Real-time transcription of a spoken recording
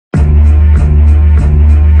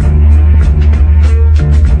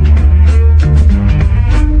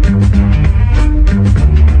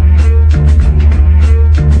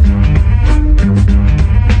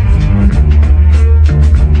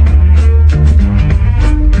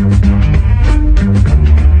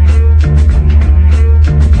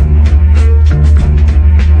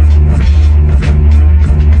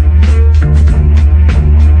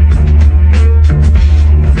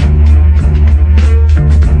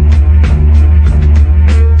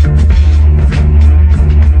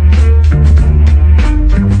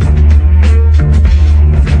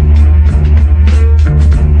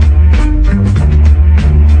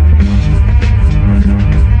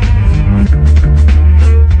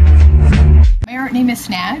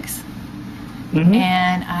Snaggs,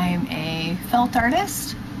 and I'm a felt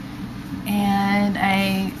artist, and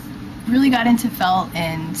I really got into felt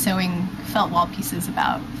and sewing felt wall pieces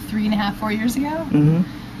about 3.5, 4 years ago.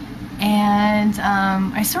 And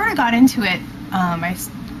I sort of got into it. I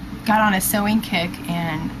got on a sewing kick,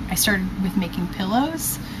 and I started with making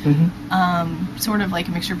pillows, sort of like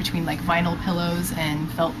a mixture between like vinyl pillows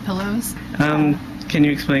and felt pillows. Can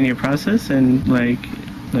you explain your process and like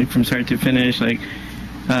from start to finish? Like,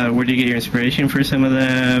 where do you get your inspiration for some of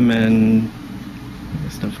them and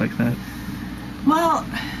stuff like that? Well,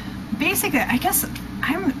 basically, I guess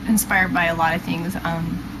I'm inspired by a lot of things.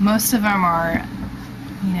 Most of them are,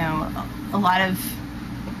 you know, a lot of,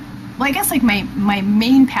 well, I guess like my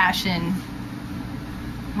main passion,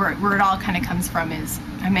 where it all kind of comes from, is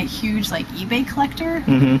I'm a huge like eBay collector,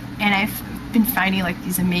 and I've been finding like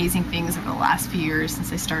these amazing things over the last few years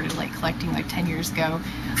since I started like collecting like 10 years ago,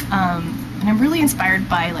 and I'm really inspired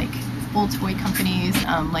by like old toy companies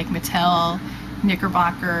like Mattel,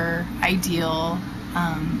 Knickerbocker, Ideal.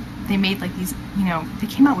 They made like these, you know, they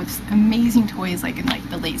came out with amazing toys like in like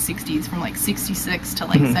the late 60s, from like 66 to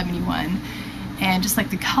like 71, and just like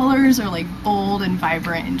the colors are like bold and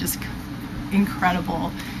vibrant and just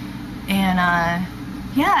incredible. And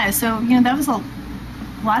yeah, so you know, that was a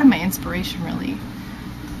lot of my inspiration, really.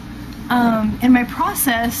 And my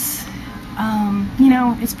process, you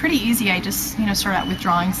know, it's pretty easy. I just, you know, start out with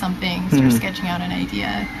drawing something, start sketching out an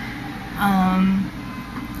idea.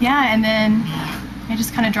 Yeah, and then I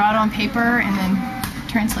just kind of draw it on paper and then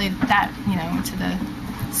translate that, you know, into the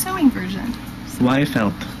sewing version. So, why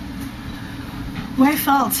felt? Why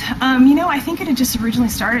felt? You know, I think it had just originally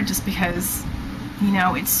started just because, you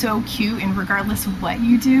know, it's so cute, and regardless of what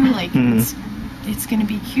you do, like it's gonna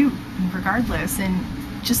be cute regardless. And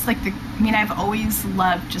just like I mean, I've always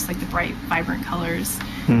loved just like the bright, vibrant colors,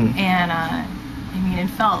 and I mean, in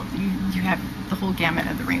felt, you have the whole gamut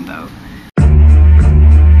of the rainbow.